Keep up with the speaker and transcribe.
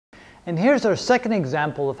And here's our second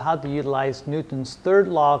example of how to utilize Newton's third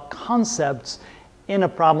law concepts in a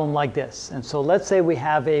problem like this. And so let's say we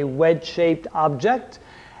have a wedge-shaped object,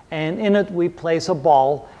 and in it we place a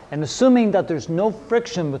ball, and assuming that there's no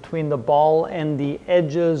friction between the ball and the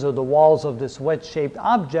edges or the walls of this wedge-shaped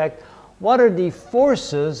object, what are the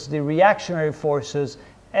forces, the reactionary forces,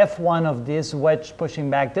 F1 of this wedge pushing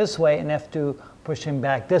back this way and F2 pushing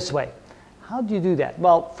back this way? How do you do that?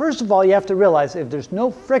 Well, first of all, you have to realize if there's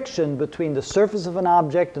no friction between the surface of an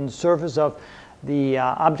object and the surface of the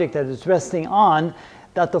object that it's resting on,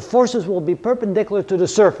 that the forces will be perpendicular to the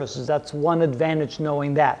surface. That's one advantage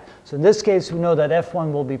knowing that. So in this case, we know that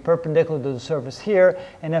F1 will be perpendicular to the surface here,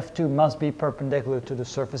 and F2 must be perpendicular to the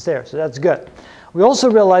surface there. So that's good. We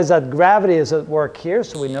also realize that gravity is at work here,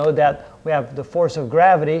 so we know that we have the force of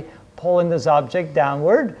gravity pulling this object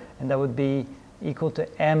downward, and that would be equal to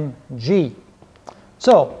mg.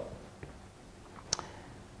 So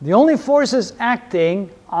the only forces acting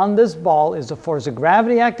on this ball is the force of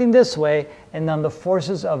gravity acting this way, and then the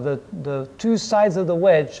forces of the two sides of the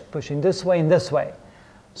wedge pushing this way and this way.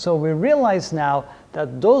 So we realize now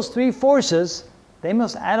that those three forces, they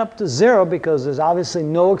must add up to 0 because there's obviously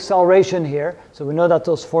no acceleration here. So we know that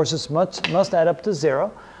those forces must add up to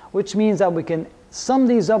 0, which means that we can sum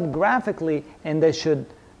these up graphically and they should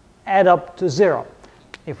add up to 0.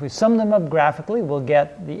 If we sum them up graphically, we'll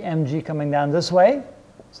get the mg coming down this way.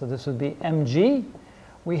 So this would be mg.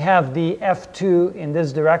 We have the F2 in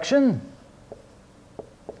this direction.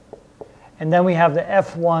 And then we have the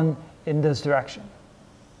F1 in this direction.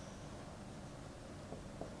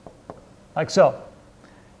 Like so.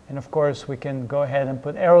 And of course, we can go ahead and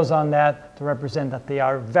put arrows on that to represent that they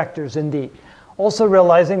are vectors indeed. Also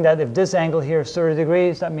realizing that if this angle here is 30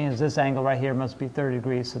 degrees, that means this angle right here must be 30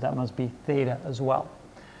 degrees, so that must be theta as well.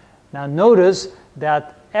 Now notice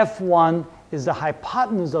that F1 is the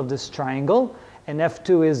hypotenuse of this triangle, and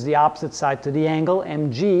F2 is the opposite side to the angle.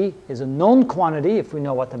 mg is a known quantity if we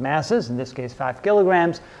know what the mass is, in this case 5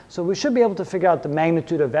 kilograms. So we should be able to figure out the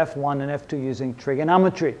magnitude of F1 and F2 using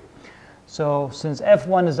trigonometry. So since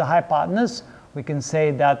F1 is the hypotenuse, we can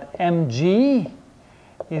say that mg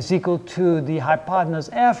is equal to the hypotenuse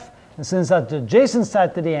F, and since that's the adjacent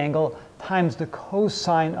side to the angle, times the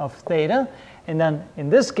cosine of theta. And then in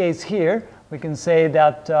this case here, we can say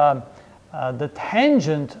that the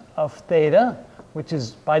tangent of theta, which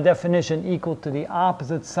is by definition equal to the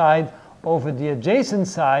opposite side over the adjacent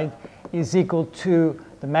side, is equal to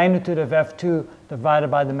the magnitude of F2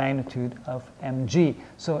 divided by the magnitude of mg.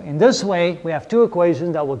 So in this way, we have two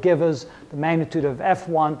equations that will give us the magnitude of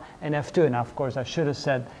F1 and F2. Now, of course, I should have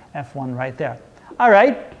said F1 right there. All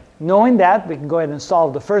right, knowing that, we can go ahead and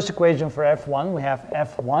solve the first equation for F1. We have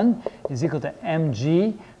F1 is equal to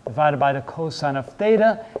mg divided by the cosine of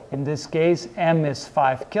theta. In this case, m is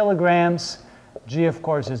 5 kilograms. G, of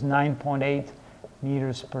course, is 9.8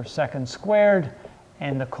 meters per second squared,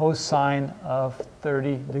 and the cosine of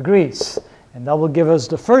 30 degrees. And that will give us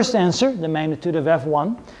the first answer, the magnitude of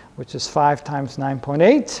F1, which is 5 times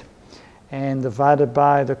 9.8, and divided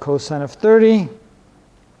by the cosine of 30,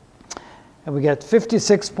 and we get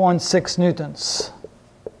 56.6 newtons.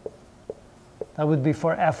 That would be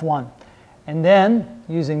for F1. And then,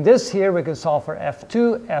 using this here, we can solve for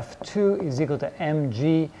F2. F2 is equal to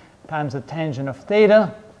mg times the tangent of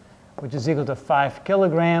theta, which is equal to 5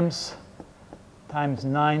 kilograms, times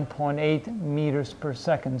 9.8 meters per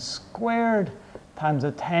second squared, times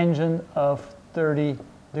the tangent of 30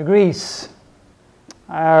 degrees.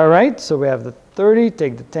 All right, so we have the 30,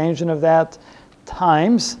 take the tangent of that,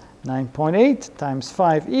 times 9.8 times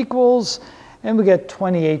 5 equals, and we get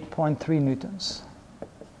 28.3 newtons.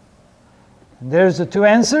 And there's the two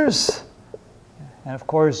answers. And of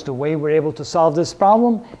course, the way we're able to solve this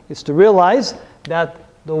problem is to realize that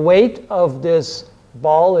the weight of this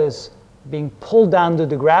ball is being pulled down due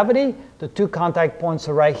to gravity. The two contact points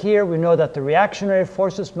are right here. We know that the reactionary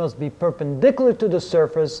forces must be perpendicular to the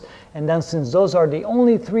surface. And then since those are the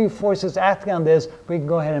only three forces acting on this, we can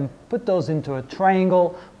go ahead and put those into a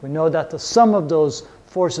triangle. We know that the sum of those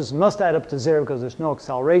forces must add up to 0 because there's no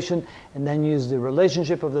acceleration, and then use the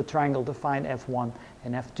relationship of the triangle to find F1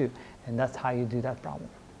 and F2. And that's how you do that problem.